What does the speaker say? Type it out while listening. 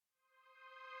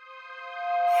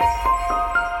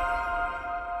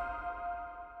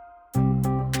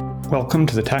Welcome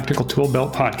to the Tactical Tool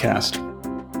Belt podcast.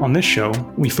 On this show,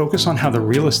 we focus on how the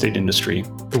real estate industry,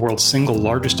 the world's single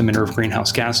largest emitter of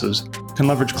greenhouse gases, can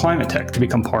leverage climate tech to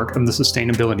become part of the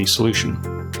sustainability solution.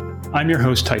 I'm your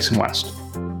host, Tyson West.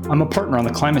 I'm a partner on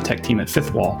the climate tech team at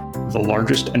Fifth Wall, the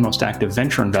largest and most active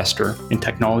venture investor in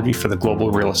technology for the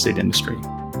global real estate industry.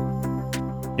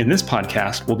 In this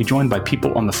podcast, we'll be joined by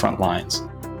people on the front lines,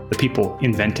 the people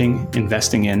inventing,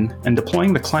 investing in, and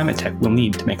deploying the climate tech we'll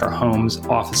need to make our homes,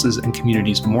 offices, and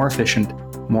communities more efficient,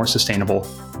 more sustainable,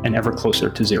 and ever closer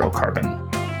to zero carbon.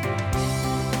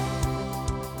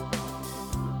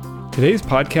 Today's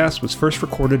podcast was first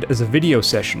recorded as a video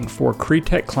session for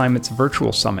CRETech Climate's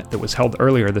virtual summit that was held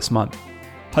earlier this month.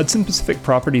 Hudson Pacific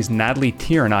Properties' Natalie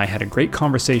Tier and I had a great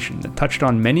conversation that touched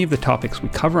on many of the topics we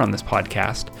cover on this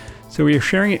podcast, so we are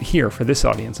sharing it here for this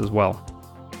audience as well.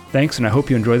 Thanks, and I hope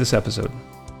you enjoy this episode.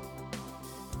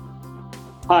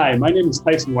 Hi, my name is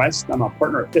Tyson West. I'm a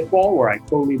partner at Fifth Wall, where I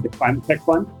co-lead the Climate Tech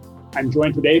Fund. I'm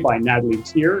joined today by Natalie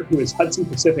Tier, who is Hudson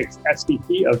Pacific's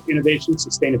SVP of Innovation,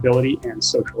 Sustainability, and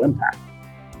Social Impact.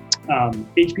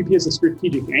 HPP is a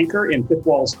strategic anchor in Fifth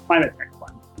Wall's Climate Tech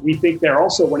Fund. We think they're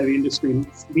also one of the industry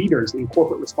leaders in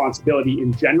corporate responsibility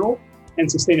in general and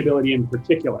sustainability in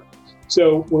particular.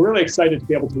 So we're really excited to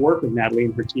be able to work with Natalie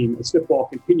and her team as Fifth Wall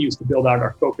continues to build out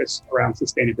our focus around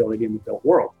sustainability in the built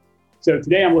world. So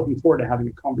today I'm looking forward to having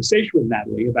a conversation with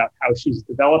Natalie about how she's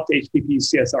developed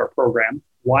HPP's CSR program,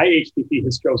 why HPP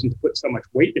has chosen to put so much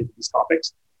weight into these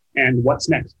topics, and what's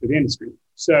next for the industry.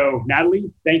 So Natalie,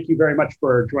 thank you very much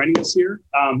for joining us here.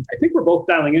 I think we're both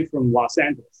dialing in from Los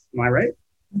Angeles. Am I right?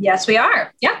 Yes, we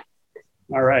are. Yeah.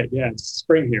 All right. Yeah, it's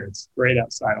spring here. It's great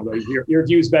outside, although your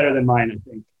view's better than mine, I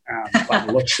think. By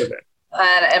the looks of it.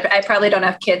 I probably don't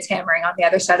have kids hammering on the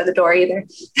other side of the door either.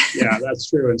 Yeah, that's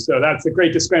true. And so that's a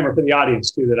great disclaimer for the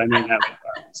audience too, that I may have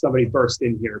somebody burst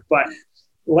in here. But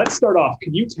let's start off.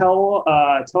 Could you tell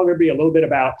everybody a little bit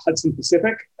about Hudson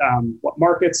Pacific, what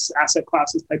markets, asset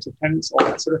classes, types of tenants, all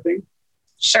that sort of thing?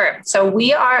 Sure. So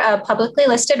we are a publicly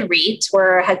listed REIT.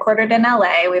 We're headquartered in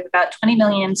LA. We have about 20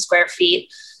 million square feet.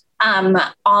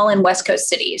 All in West Coast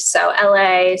cities. So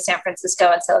LA, San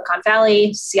Francisco, and Silicon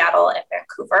Valley, Seattle, and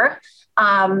Vancouver.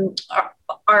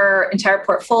 Our entire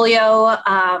portfolio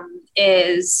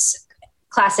is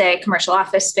Class A commercial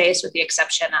office space, with the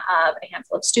exception of a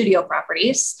handful of studio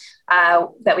properties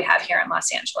that we have here in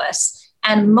Los Angeles.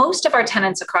 And most of our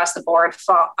tenants across the board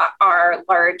are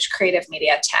large creative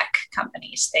media tech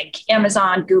companies. Think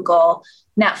Amazon, Google,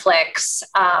 Netflix.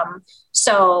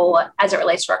 So as it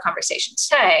relates to our conversation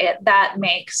today, that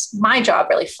makes my job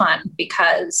really fun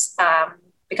because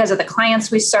of the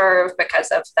clients we serve, because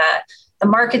of the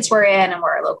markets we're in and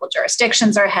where our local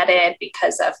jurisdictions are headed,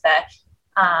 because of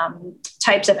the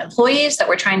types of employees that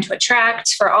we're trying to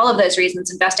attract. For all of those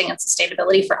reasons, investing in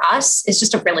sustainability for us is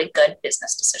just a really good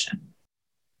business decision.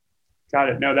 Got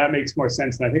it. No, that makes more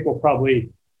sense. And I think we'll probably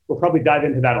dive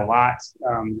into that a lot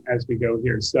as we go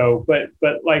here. So, but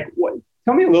like,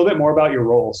 tell me a little bit more about your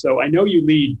role. So I know you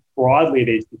lead broadly at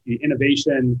HPP,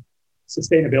 innovation,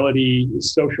 sustainability,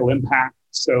 social impact.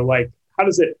 So like, how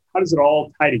does it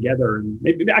all tie together? And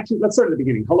maybe actually, let's start at the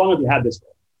beginning. How long have you had this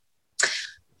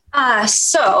role?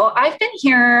 So I've been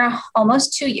here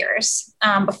almost 2 years.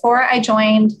 Before I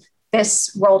joined,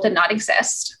 this role did not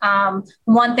exist.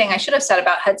 One thing I should have said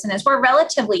about Hudson is we're a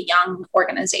relatively young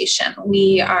organization.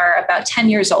 We are about 10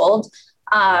 years old,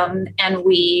 and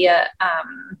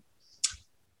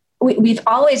we've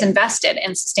always invested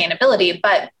in sustainability,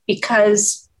 but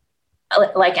because,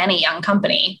 like any young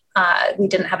company, we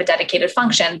didn't have a dedicated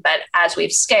function. But as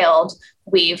we've scaled,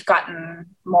 we've gotten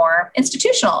more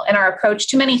institutional in our approach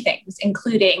to many things,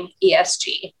 including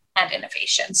ESG and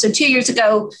innovation. So 2 years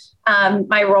ago,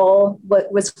 my role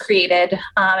was created.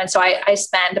 And so I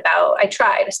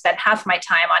try to spend half my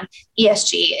time on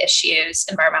ESG issues,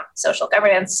 environmental and social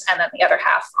governance, and then the other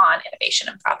half on innovation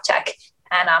and prop tech.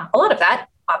 And a lot of that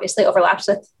obviously overlaps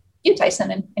with you,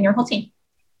 Tyson, and your whole team.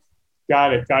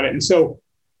 Got it. And so,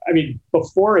 I mean,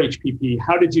 before HPP,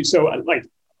 how did you, like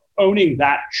owning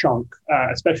that chunk,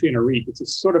 especially in a REIT, it's a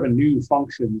sort of a new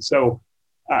function. So,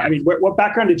 I mean, what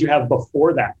background did you have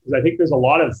before that? Because I think there's a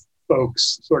lot of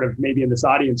folks sort of maybe in this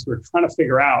audience who are trying to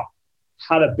figure out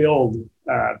how to build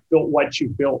what you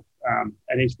built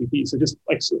at HPP. So just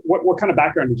like, so what kind of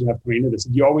background did you have coming into this?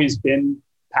 Have you always been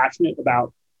passionate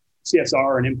about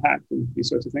CSR and impact and these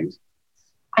sorts of things?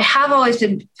 I have always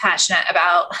been passionate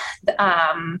about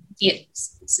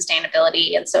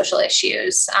sustainability and social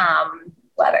issues,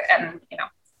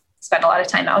 spend a lot of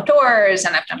time outdoors,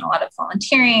 and I've done a lot of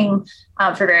volunteering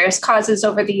for various causes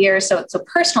over the years. So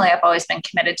personally, I've always been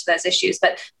committed to those issues.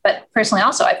 But personally,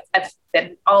 also,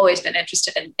 I've always been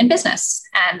interested in business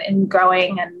and in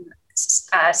growing and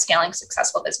scaling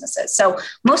successful businesses. So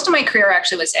most of my career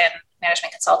actually was in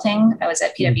management consulting. I was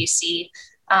at PwC.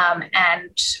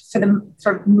 And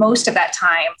for most of that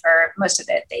time, for most of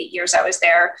the 8 years I was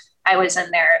there, I was in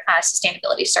their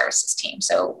sustainability services team.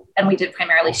 And we did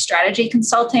primarily strategy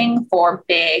consulting for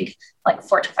big, like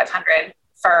Fortune 500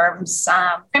 firms,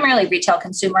 primarily retail,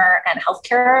 consumer, and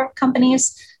healthcare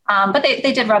companies. But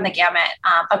they did run the gamut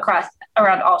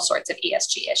around all sorts of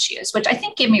ESG issues, which I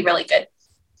think gave me really good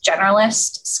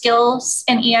generalist skills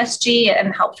in ESG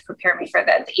and helped prepare me for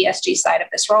the ESG side of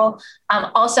this role.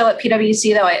 Also at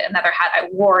PwC, though, another hat I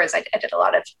wore is I did a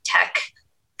lot of tech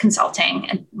consulting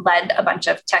and led a bunch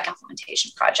of tech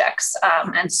implementation projects.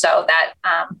 And so that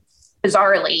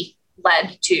bizarrely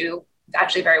led to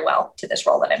actually very well to this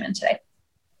role that I'm in today.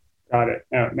 Got it.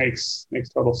 No, it makes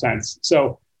total sense.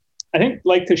 So I think I'd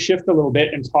like to shift a little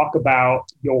bit and talk about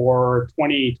your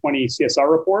 2020 CSR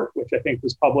report, which I think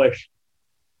was published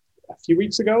a few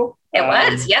weeks ago. It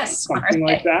was, yes. Something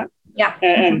like that. Yeah.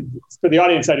 And for the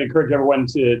audience, I'd encourage everyone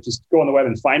to just go on the web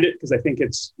and find it, because I think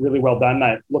it's really well done.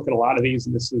 I look at a lot of these,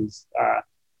 and this is,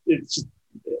 it's just,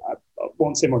 I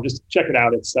won't say more, just check it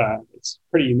out. It's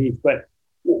pretty unique. But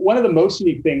one of the most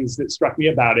unique things that struck me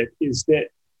about it is that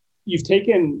you've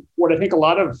taken what I think a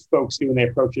lot of folks do when they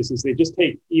approach this is they just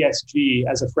take ESG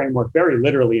as a framework very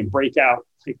literally and break out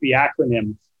like the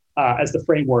acronym as the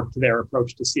framework to their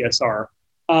approach to CSR.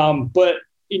 But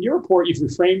in your report, you've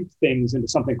reframed things into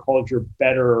something called your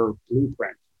Better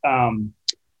Blueprint.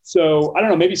 So I don't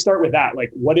know, maybe start with that. Like,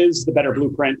 what is the Better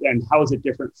Blueprint, and how is it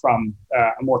different from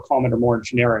a more common or more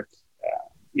generic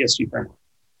ESG framework?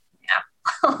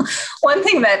 Yeah. One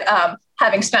thing that,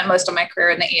 having spent most of my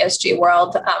career in the ESG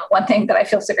world, one thing that I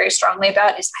feel so very strongly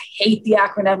about is I hate the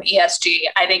acronym ESG.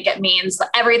 I think it means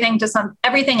everything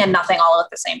and nothing all at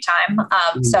the same time.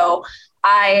 So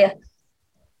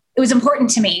it was important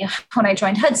to me when I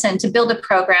joined Hudson to build a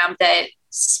program that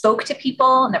spoke to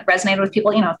people and that resonated with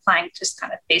people, applying just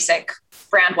kind of basic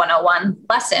brand 101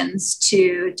 lessons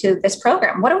to this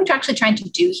program. What are we actually trying to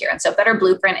do here? And so Better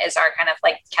Blueprint is our kind of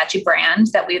like catchy brand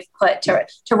that we've put to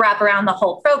wrap around the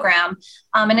whole program.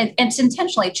 And it's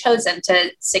intentionally chosen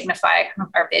to signify kind of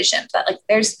our vision that like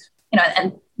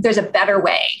there's a better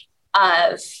way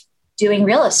of doing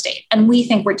real estate. And we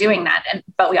think we're doing that.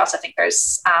 But we also think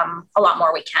there's a lot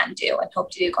more we can do and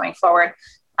hope to do going forward.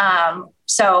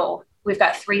 So we've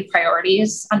got 3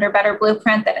 priorities under Better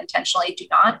Blueprint that intentionally do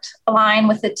not align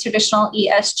with the traditional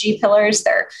ESG pillars.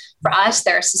 For us,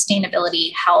 they're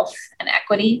sustainability, health, and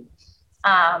equity.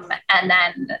 And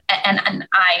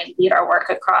I lead our work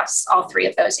across all 3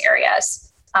 of those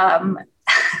areas.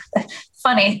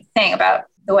 Funny thing about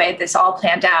the way this all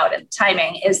planned out and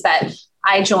timing is that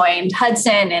I joined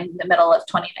Hudson in the middle of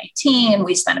 2019.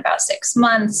 We spent about 6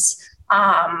 months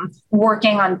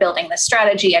working on building the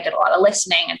strategy. I did a lot of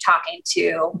listening and talking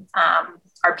to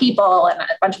our people and a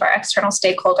bunch of our external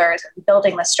stakeholders and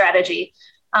building the strategy.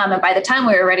 And by the time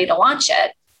we were ready to launch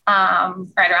it,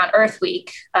 right around Earth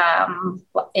Week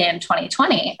in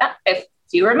 2020, if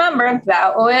you remember,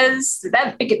 that was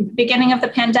the beginning of the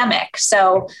pandemic.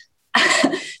 So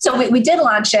we did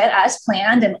launch it as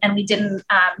planned, and we didn't,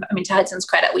 to Hudson's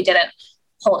credit, we didn't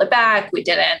hold it back. We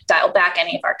didn't dial back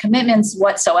any of our commitments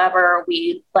whatsoever.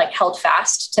 We held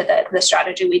fast to the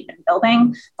strategy we'd been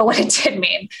building. But what it did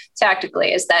mean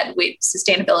tactically is that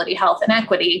sustainability, health, and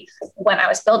equity, when I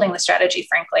was building the strategy,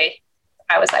 frankly,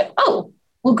 I was like, oh,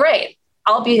 well, great.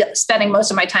 I'll be spending most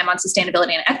of my time on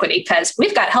sustainability and equity because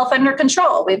we've got health under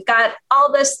control. We've got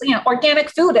all this,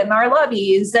 organic food in our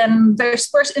lobbies, and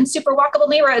there's in super walkable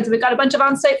neighborhoods. We've got a bunch of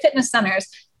on-site fitness centers.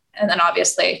 And then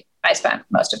obviously I spent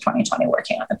most of 2020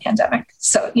 working on the pandemic.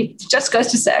 So it just goes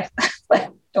to say,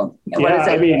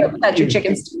 count your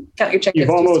chickens.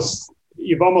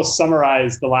 You've almost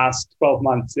summarized the last 12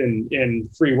 months in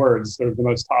 3 words, sort of the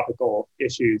most topical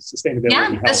issues: sustainability,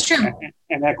 health, that's true.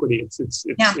 and equity. It's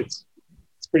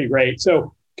pretty great.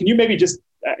 So can you maybe just,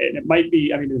 it might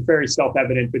be, it's very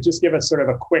self-evident, but just give us sort of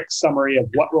a quick summary of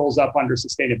what rolls up under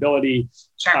sustainability,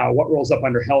 sure. What rolls up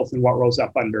under health, and what rolls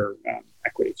up under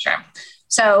equity. Sure.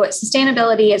 So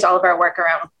sustainability is all of our work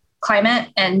around climate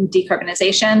and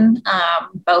decarbonization,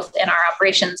 both in our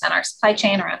operations and our supply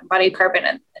chain around embodied carbon.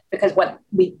 And because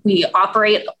we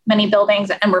operate many buildings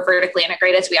and we're vertically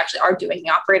integrated, so we actually are doing the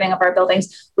operating of our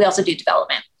buildings. We also do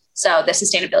development. So the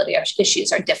sustainability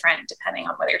issues are different depending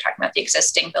on whether you're talking about the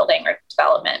existing building or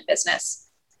development business.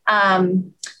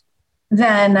 Then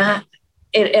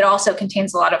it also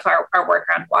contains a lot of our work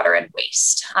around water and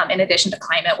waste. In addition to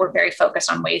climate, we're very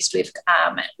focused on waste. We've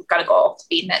got a goal to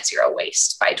be net zero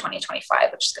waste by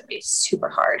 2025, which is going to be super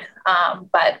hard.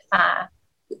 But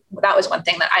that was one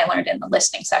thing that I learned in the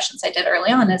listening sessions I did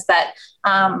early on, is that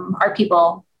our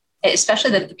people,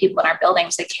 especially the people in our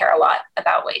buildings, they care a lot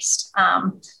about waste,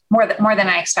 more than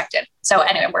I expected. So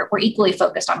anyway, we're equally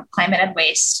focused on climate and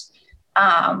waste,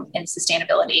 and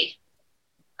sustainability.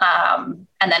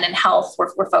 And then in health,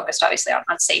 we're focused obviously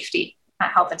on safety,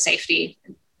 health and safety,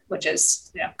 which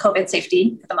is COVID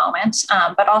safety at the moment,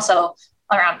 but also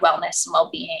around wellness and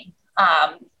well-being,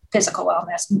 physical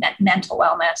wellness, mental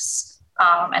wellness,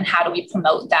 and how do we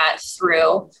promote that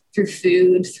through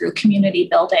food, through community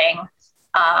building,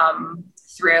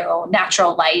 through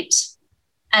natural light.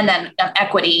 And then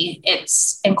equity, it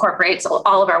incorporates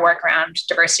all of our work around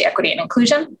diversity, equity, and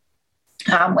inclusion,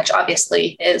 which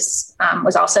obviously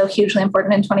was also hugely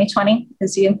important in 2020,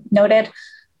 as you noted.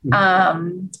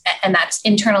 And that's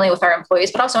internally with our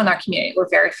employees, but also in our community. We're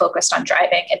very focused on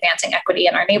advancing equity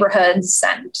in our neighborhoods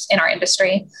and in our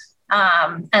industry.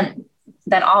 And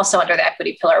then also under the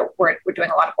equity pillar, we're doing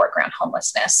a lot of work around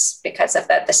homelessness because of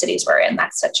the cities we're in.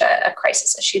 That's such a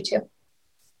crisis issue too.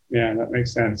 Yeah, that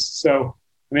makes sense. So,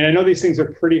 I mean, I know these things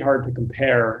are pretty hard to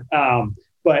compare,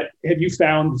 but have you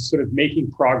found sort of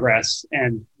making progress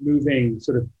and moving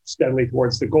sort of steadily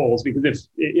towards the goals? Because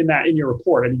if in your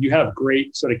report, I mean, you have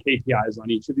great sort of KPIs on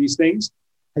each of these things.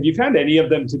 Have you found any of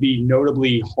them to be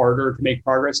notably harder to make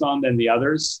progress on than the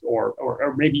others, or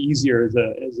maybe easier is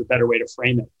a better way to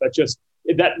frame it? But just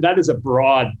that is a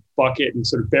broad bucket and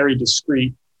sort of very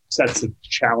discrete sets of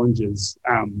challenges.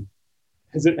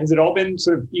 Has it all been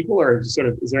sort of equal, or is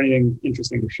there anything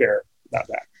interesting to share about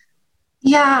that?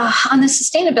 Yeah, on the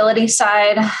sustainability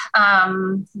side,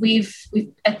 we've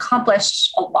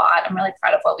accomplished a lot. I'm really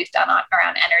proud of what we've done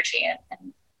around energy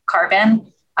and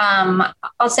carbon.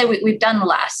 I'll say we've done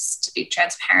less, to be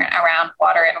transparent, around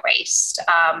water and waste.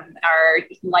 Our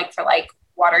like-for-like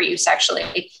water use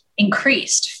actually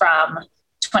increased from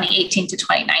 2018 to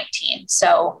 2019.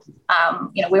 So,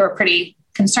 we were pretty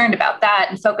concerned about that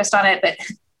and focused on it. But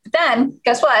then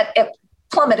guess what? It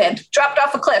plummeted, dropped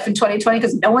off a cliff in 2020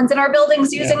 because no one's in our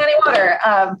buildings using any water.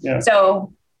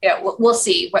 So we'll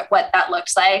see what that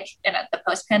looks like in the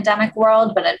post-pandemic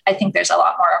world. But I think there's a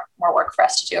lot more work for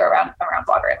us to do around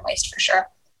water and waste for sure.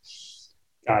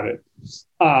 Got it.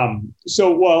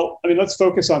 Let's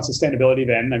focus on sustainability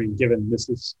then. I mean, given this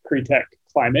is pre-tech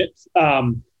climate.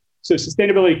 So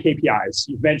sustainability KPIs,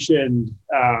 you've mentioned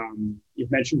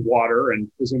water,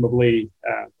 and presumably,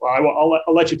 I'll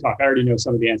let you talk. I already know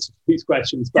some of the answers to these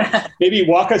questions, but maybe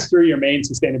walk us through your main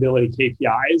sustainability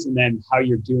KPIs and then how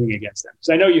you're doing against them. Because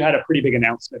I know you had a pretty big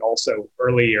announcement also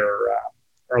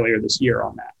earlier this year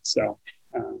on that. So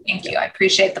thank you. I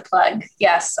appreciate the plug.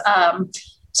 Yes.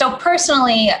 So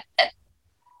personally,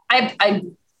 I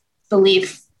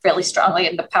believe really strongly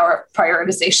in the power of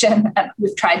prioritization. And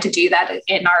we've tried to do that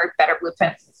in our Better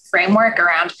Blueprint framework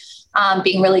around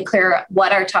being really clear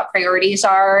what our top priorities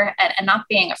are, and not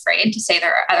being afraid to say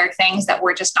there are other things that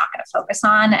we're just not going to focus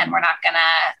on, and we're not going to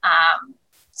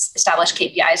establish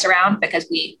KPIs around, because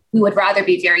we would rather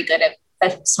be very good at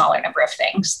a smaller number of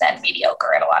things than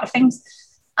mediocre at a lot of things.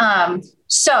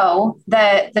 So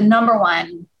the number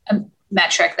one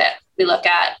metric that we look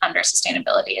at under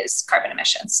sustainability is carbon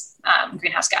emissions,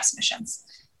 greenhouse gas emissions.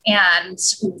 And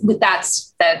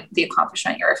that's the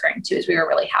accomplishment you're referring to. Is we were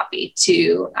really happy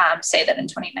to say that in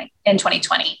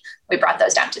 2020, we brought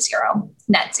those down to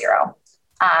net zero.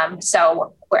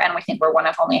 We think we're one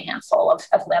of only a handful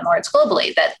of landlords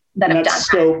globally that have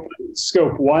done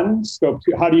scope one, scope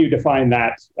two. How do you define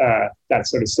that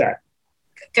sort of set?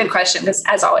 Good question. Because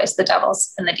as always, the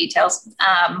devil's in the details.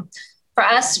 For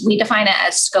us, we define it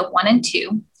as scope 1 and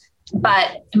 2,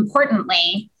 but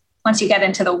importantly, once you get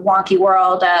into the wonky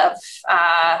world of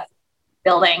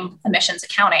building emissions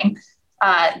accounting,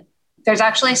 there's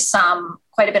actually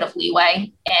quite a bit of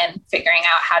leeway in figuring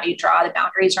out how do you draw the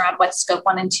boundaries around what scope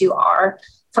 1 and 2 are.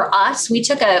 For us, we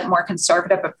took a more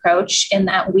conservative approach in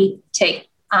that we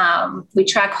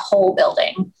track whole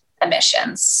building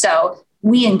emissions. So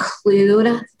we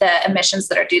include the emissions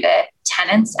that are due to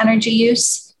tenants' energy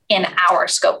use in our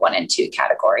scope 1 and 2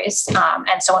 categories.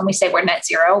 And so when we say we're net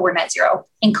zero,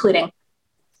 including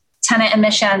tenant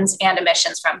emissions and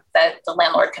emissions from the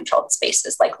landlord controlled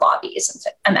spaces like lobbies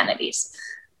and amenities.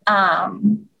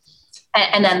 And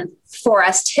then for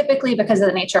us, typically, because of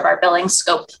the nature of our building,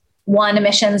 scope 1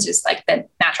 emissions is like the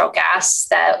natural gas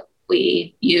that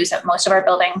we use at most of our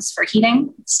buildings for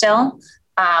heating still.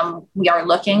 We are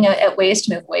looking at ways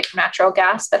to move away from natural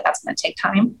gas, but that's going to take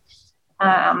time.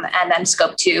 And then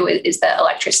scope 2 is the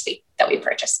electricity that we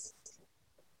purchase.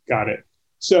 Got it.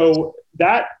 So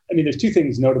that, I mean, there's two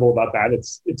things notable about that.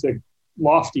 It's a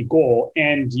lofty goal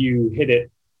and you hit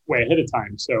it way ahead of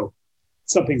time. So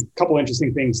a couple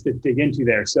interesting things to dig into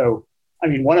there. So, I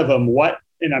mean, one of them,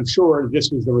 and I'm sure this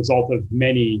was the result of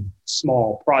many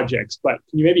small projects, but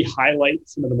can you maybe highlight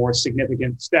some of the more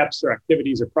significant steps or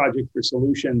activities or projects or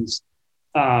solutions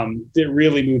that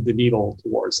really moved the needle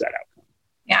towards that outcome?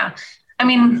 Yeah. I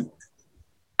mean,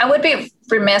 I would be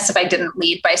remiss if I didn't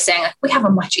lead by saying we have a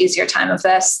much easier time of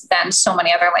this than so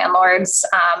many other landlords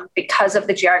because of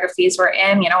the geographies we're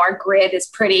in. Our grid is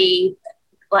pretty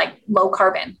low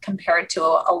carbon compared to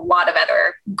a lot of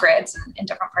other grids in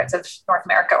different parts of North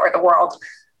America or the world.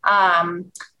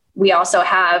 We also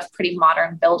have pretty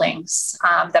modern buildings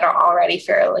that are already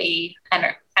fairly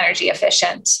energy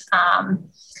efficient.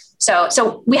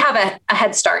 So we have a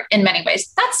head start in many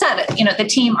ways. That said,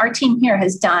 our team here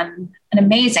has done an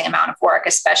amazing amount of work,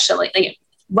 especially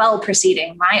well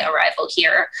preceding my arrival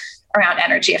here around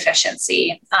energy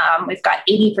efficiency. We've got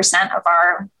 80% of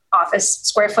our office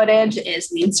square footage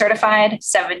is LEED certified,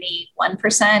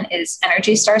 71% is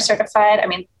Energy Star certified. I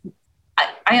mean,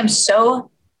 I am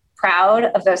so proud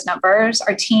of those numbers.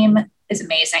 Our team is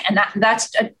amazing. And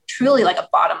that's truly like a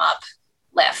bottom up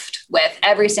lift with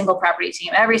every single property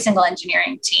team, every single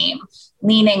engineering team,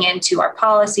 leaning into our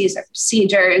policies, our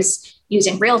procedures,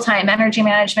 using real-time energy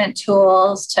management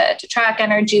tools to track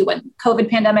energy when COVID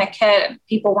pandemic hit and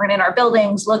people weren't in our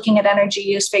buildings, looking at energy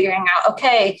use, figuring out,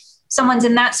 okay, someone's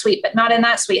in that suite, but not in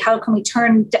that suite. How can we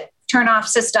turn off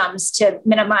systems to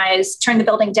turn the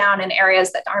building down in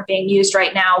areas that aren't being used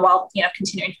right now while,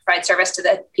 continuing to provide service to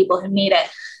the people who need it.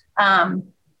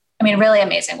 Really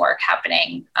amazing work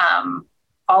happening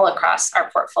all across our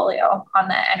portfolio on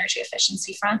the energy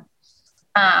efficiency front.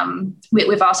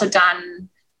 We've also done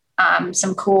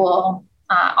some cool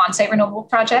on-site renewable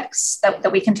projects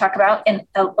that we can talk about in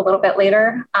a little bit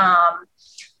later.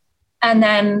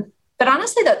 But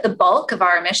honestly, the bulk of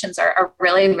our emissions are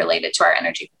really related to our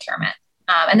energy procurement.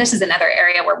 And this is another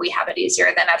area where we have it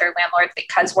easier than other landlords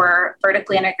because we're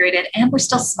vertically integrated and we're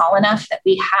still small enough that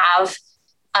we have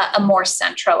a more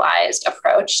centralized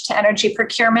approach to energy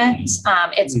procurement.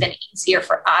 It's been easier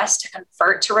for us to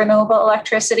convert to renewable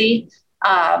electricity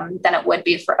than it would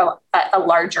be for a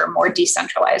larger, more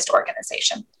decentralized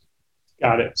organization.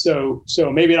 Got it. So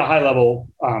maybe at a high level,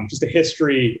 just a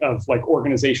history of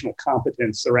organizational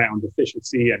competence around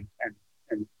efficiency and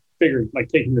figuring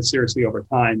taking this seriously over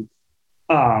time.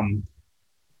 A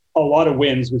lot of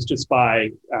wins was just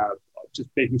by just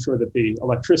making sure that the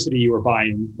electricity you were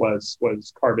buying was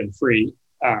carbon free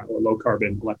or low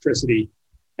carbon electricity.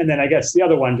 And then I guess the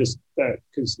other one, just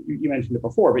because you mentioned it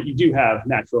before, but you do have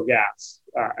natural gas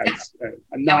as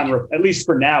a at least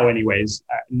for now anyways,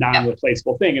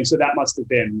 non-replaceable thing. And so that must have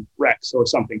been RECs or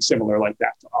something similar like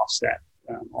that to offset.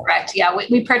 Correct. Yeah,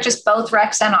 we purchased both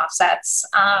RECs and offsets.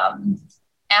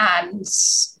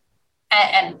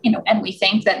 And we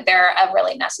think that they're a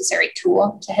really necessary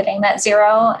tool to hitting net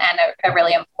zero and a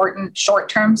really important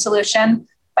short-term solution.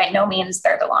 By no means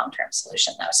they're the long-term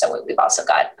solution though. So we've also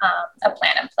got a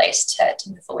plan in place to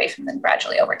move away from them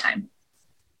gradually over time.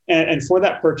 And for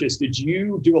that purchase, did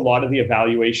you do a lot of the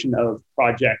evaluation of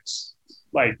projects,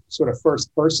 sort of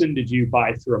first person? Did you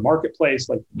buy through a marketplace?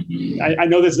 I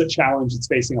know this is a challenge that's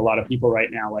facing a lot of people right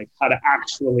now, how to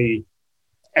actually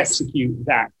execute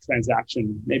that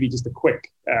transaction. Maybe just a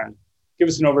quick, give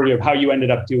us an overview of how you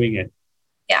ended up doing it.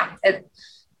 Yeah,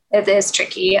 it is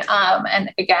tricky.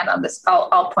 And again, on this,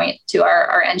 I'll point to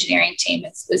our engineering team.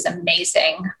 It was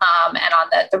amazing. And on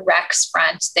the RECs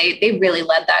front, they really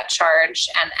led that charge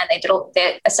and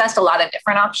they assessed a lot of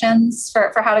different options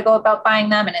for how to go about buying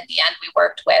them. And in the end, we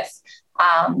worked with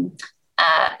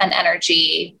an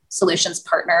energy solutions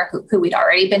partner who we'd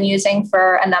already been using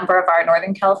for a number of our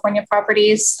Northern California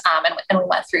properties. And we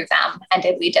went through them and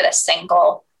we did a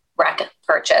single REC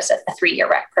purchase, a 3-year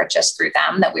REC purchase through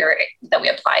them that we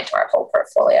applied to our whole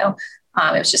portfolio.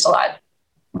 It was just a lot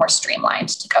more streamlined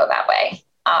to go that way.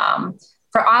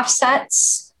 For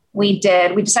offsets, we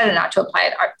decided not to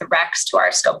apply the RECs to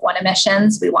our scope 1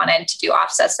 emissions. We wanted to do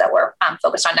offsets that were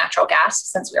focused on natural gas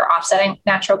since we were offsetting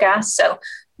natural gas. So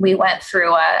we went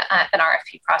through an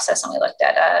RFP process and we looked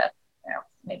at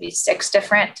maybe 6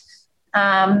 different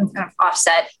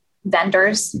offset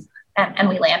vendors. And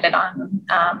we landed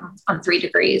on 3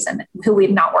 degrees and who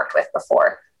we'd not worked with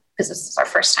before because this is our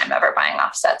first time ever buying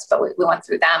offsets, but we went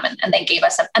through them and they gave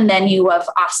us a menu of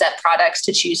offset products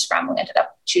to choose from. We ended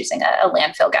up choosing a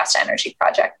landfill gas to energy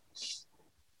project.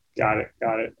 Got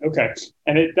it. Okay.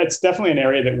 And that's definitely an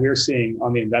area that we're seeing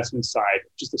on the investment side,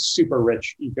 just a super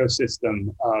rich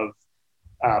ecosystem of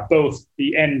both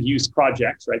the end use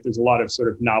projects, right? There's a lot of sort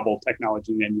of novel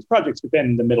technology in end use projects, but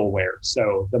then the middleware.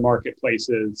 So the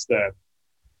marketplaces,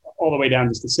 all the way down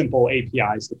just the simple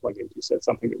APIs to plug into. So it's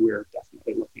something that we're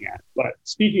definitely looking at. But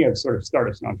speaking of sort of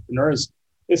startups and entrepreneurs,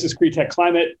 this is CREtech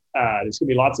Climate. There's going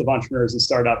to be lots of entrepreneurs and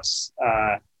startups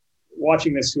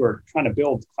watching this who are trying to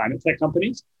build climate tech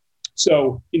companies.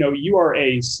 So, you are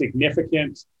a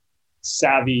significant,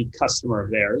 savvy customer of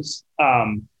theirs.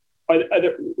 Do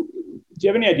you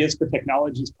have any ideas for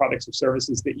technologies, products, or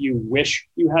services that you wish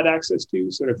you had access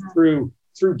to, sort of through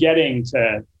getting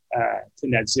to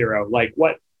net zero? Like,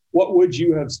 what would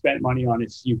you have spent money on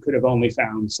if you could have only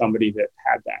found somebody that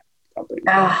had that company?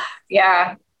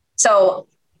 Yeah. So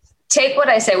take what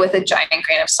I say with a giant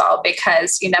grain of salt,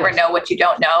 because you never know what you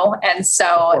don't know. And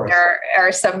so there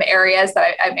are some areas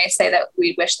that I may say that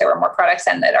we wish there were more products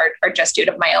in that are just due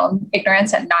to my own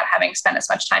ignorance and not having spent as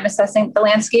much time assessing the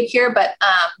landscape here. But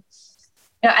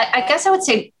I guess I would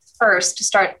say first, to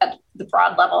start at the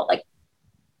broad level, like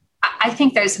I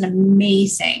think there's an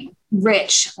amazing,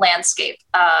 rich landscape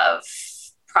of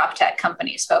prop tech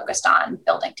companies focused on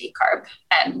building decarb,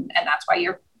 and that's why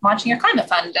you're launching your climate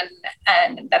fund,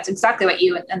 and that's exactly what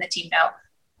you and the team know.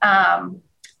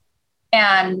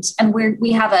 And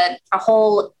we have a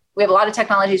lot of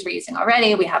technologies we're using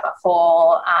already. We have a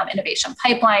whole innovation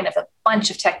pipeline of a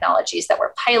bunch of technologies that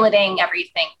we're piloting,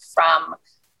 everything from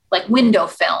like window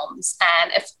films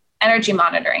and energy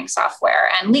monitoring software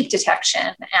and leak detection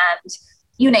and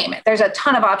you name it. There's a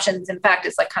ton of options. In fact,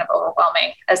 it's like kind of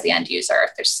overwhelming as the end user.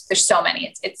 There's so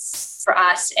many. It's for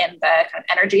us in the kind of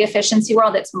energy efficiency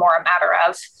world, it's more a matter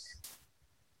of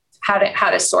how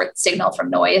to sort signal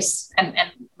from noise and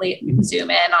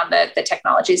zoom in on the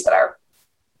technologies that are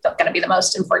going to be the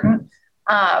most important.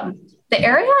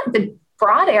 The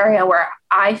broad area where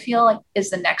I feel like is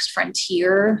the next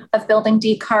frontier of building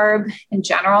decarb in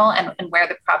general, and where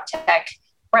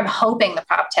I'm hoping the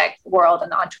prop tech world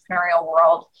and the entrepreneurial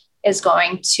world is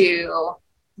going to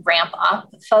ramp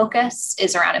up focus,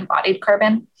 is around embodied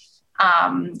carbon.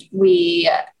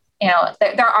 There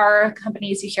are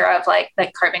companies you hear of like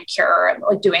Carbon Cure,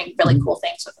 doing really cool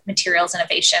things with materials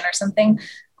innovation or something.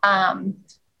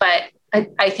 But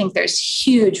I think there's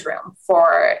huge room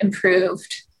for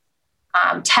improved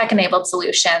tech-enabled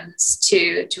solutions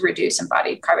to reduce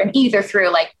embodied carbon, either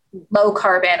through like low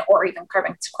carbon or even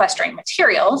carbon sequestering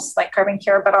materials like Carbon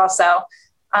Cure, but also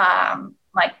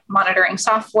like monitoring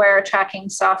software, tracking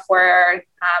software,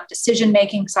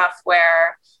 decision-making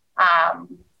software.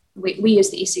 We use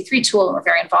the EC3 tool, and we're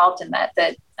very involved in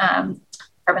the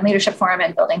Carbon Leadership Forum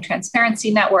and Building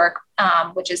Transparency Network,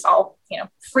 which is all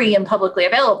free and publicly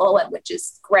available, which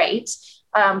is great.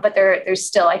 But there's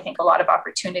still, I think, a lot of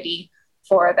opportunity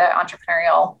for the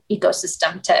entrepreneurial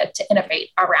ecosystem to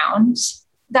innovate around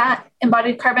that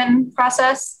embodied carbon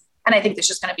process. And I think there's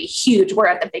just going to be huge. We're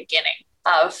at the beginning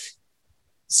of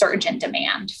surge in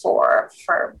demand for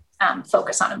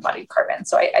focus on embodied carbon.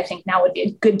 So I think now would be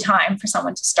a good time for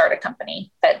someone to start a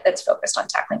company that's focused on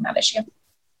tackling that issue.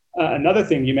 Another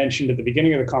thing you mentioned at the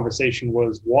beginning of the conversation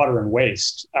was water and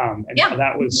waste,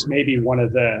 that was maybe one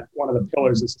of the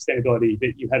pillars of sustainability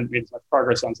that you hadn't made as much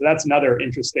progress on. So that's another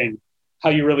interesting, how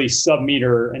you really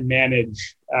sub-meter and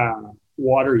manage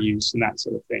water use and that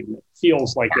sort of thing. It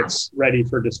feels like it's ready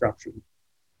for disruption.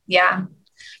 Yeah,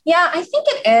 I think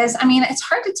it is. I mean, it's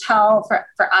hard to tell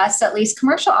for us, at least.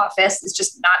 Commercial office is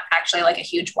just not actually like a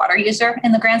huge water user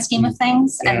in the grand scheme of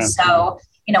things. Yeah. And so,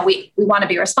 we want to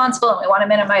be responsible and we want to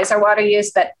minimize our water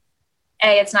use, but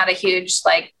it's not a huge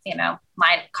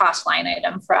cost line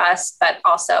item for us, but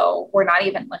also we're not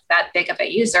even like that big of a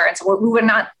user. And so we're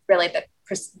not really the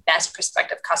best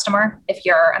prospective customer if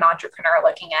you're an entrepreneur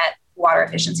looking at water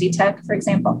efficiency tech, for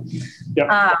example. Yep.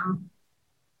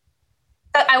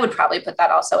 I would probably put that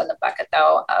also in the bucket,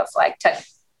 though, of like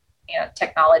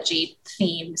technology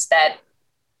themes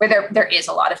where there is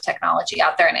a lot of technology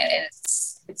out there, and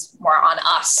it's more on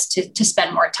us to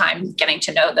spend more time getting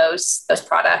to know those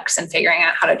products and figuring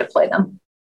out how to deploy them.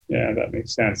 Yeah, that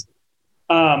makes sense.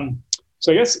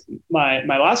 So I guess my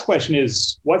last question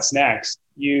is, what's next?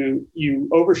 You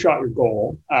overshot your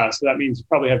goal, so that means you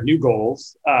probably have new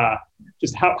goals.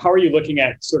 Just how are you looking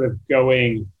at sort of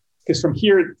going? Because from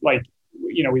here, we've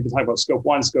been talking about scope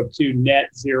 1, scope 2,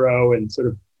 net zero, and sort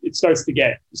of you start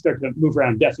to move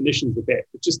around definitions a bit.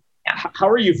 But just how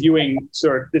are you viewing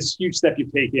sort of this huge step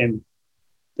you've taken,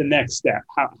 the next step?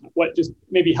 How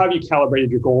have you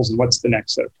calibrated your goals, and what's the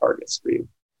next set of targets for you?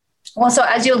 Well, so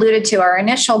as you alluded to, our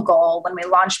initial goal when we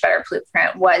launched Better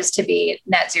Blueprint was to be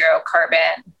net zero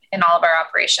carbon in all of our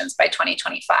operations by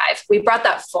 2025. We brought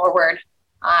that forward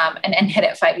and hit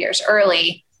it 5 years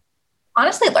early,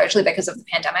 honestly, largely because of the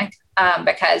pandemic.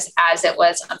 Because as it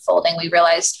was unfolding, we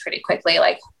realized pretty quickly,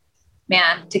 like,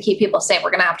 man, to keep people safe,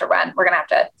 we're going to have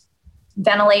to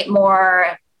ventilate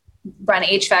more, run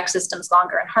HVAC systems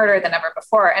longer and harder than ever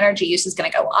before. Our energy use is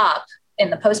going to go up in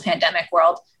the post-pandemic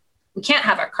world. We can't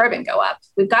have our carbon go up.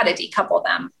 We've got to decouple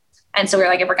them. And so we were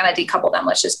like, if we're going to decouple them,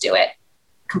 let's just do it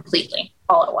completely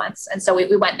all at once. And so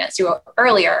we went net zero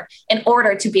earlier in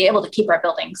order to be able to keep our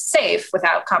buildings safe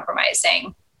without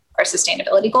compromising our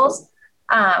sustainability goals.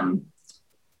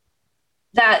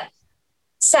 That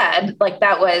said, like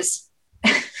that was,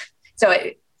 so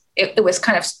it was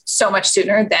kind of so much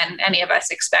sooner than any of us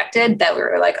expected that we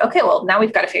were like, okay, well, now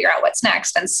we've got to figure out what's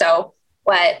next. And so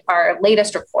what our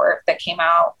latest report that came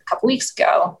out a couple weeks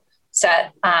ago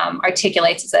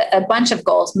articulates is a bunch of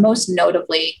goals. Most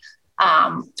notably,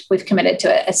 we've committed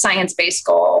to a science-based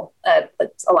goal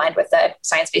that's aligned with the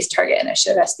Science-Based Target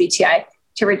Initiative, SBTI,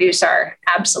 to reduce our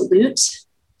absolute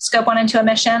Scope 1 and 2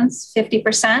 emissions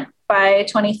 50% by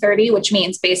 2030, which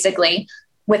means basically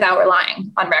without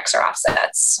relying on RECs or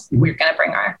offsets, we're going to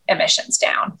bring our emissions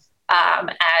down.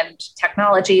 And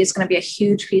technology is going to be a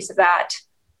huge piece of that.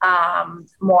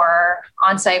 More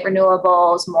on-site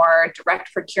renewables, more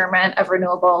direct procurement of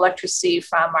renewable electricity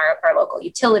from our local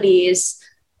utilities,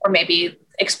 or maybe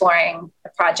exploring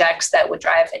projects that would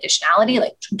drive additionality,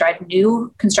 like drive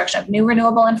new construction of new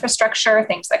renewable infrastructure,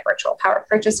 things like virtual power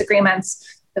purchase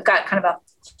agreements. We've got kind of a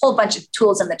whole bunch of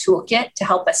tools in the toolkit to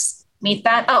help us meet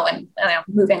that. Oh, and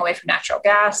moving away from natural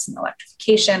gas and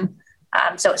electrification.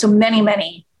 So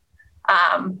many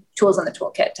tools in the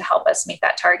toolkit to help us meet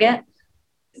that target.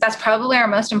 That's probably our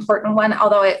most important one,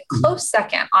 although a close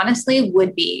second, honestly,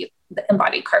 would be the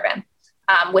embodied carbon,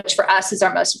 which for us is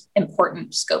our most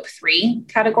important Scope 3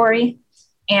 category.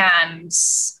 And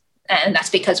that's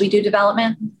because we do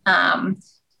development.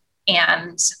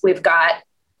 And we've got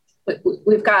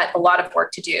a lot of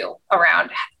work to do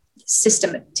around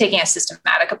taking a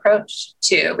systematic approach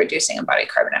to reducing embodied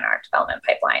carbon in our development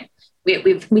pipeline.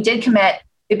 We did commit,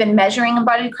 we've been measuring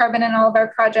embodied carbon in all of our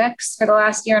projects for the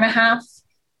last year and a half.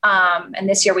 And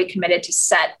this year we committed to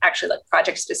set actually like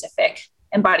project specific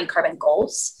embodied carbon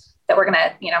goals that we're going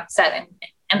to, set.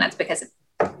 And that's because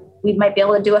we might be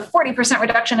able to do a 40%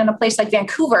 reduction in a place like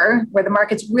Vancouver, where the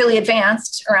market's really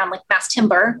advanced around like mass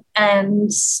timber.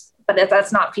 But if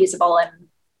that's not feasible in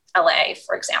LA,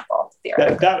 for example.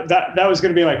 That was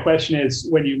going to be my question is,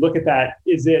 when you look at that,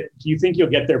 do you think you'll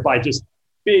get there by just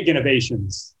big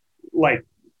innovations like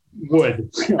wood,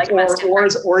 like or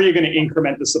are you going to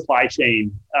increment the supply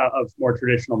chain of more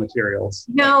traditional materials?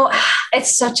 No,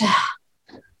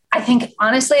 I think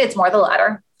honestly, it's more the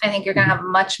latter. I think you're going to have a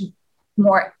much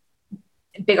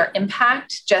bigger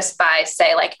impact just by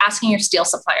say like asking your steel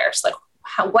suppliers, like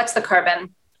what's the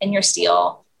carbon in your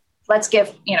steel? Let's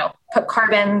put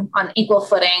carbon on equal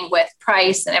footing with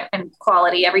price and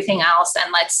quality, everything else.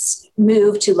 And let's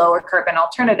move to lower carbon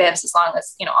alternatives as long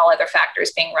as, all other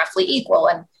factors being roughly equal.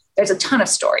 And there's a ton of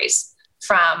stories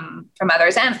from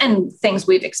others and things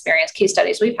we've experienced, case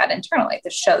studies we've had internally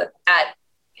that show that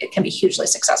it can be hugely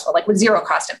successful. Like with zero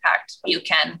cost impact, you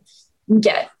can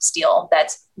get steel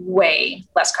that's way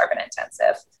less carbon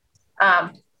intensive.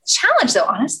 Challenge though,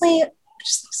 honestly,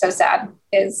 just so sad,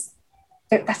 is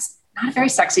that's not a very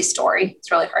sexy story.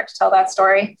 It's really hard to tell that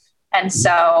story. And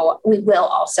so we will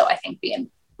also, I think, be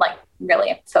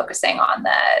really focusing on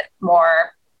the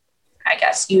more, I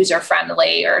guess,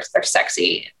 user-friendly or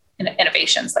sexy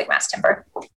innovations like mass timber.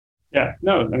 Yeah,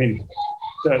 no, I mean,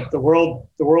 the world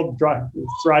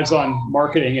thrives on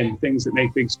marketing and things that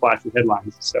make big splashy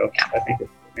headlines. So yeah. I think it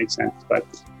makes sense. But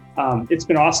it's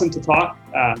been awesome to talk.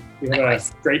 We have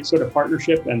Likewise. A great sort of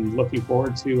partnership and looking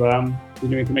forward to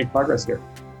continuing to make progress here.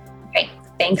 Okay,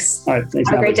 thanks. All right, thanks.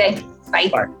 Have a great day. Bye.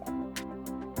 Bye.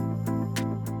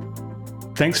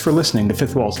 Thanks for listening to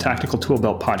Fifth Wall's Tactical Tool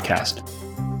Belt podcast.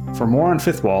 For more on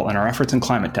Fifth Wall and our efforts in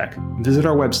climate tech, visit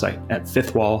our website at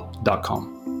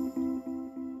fifthwall.com.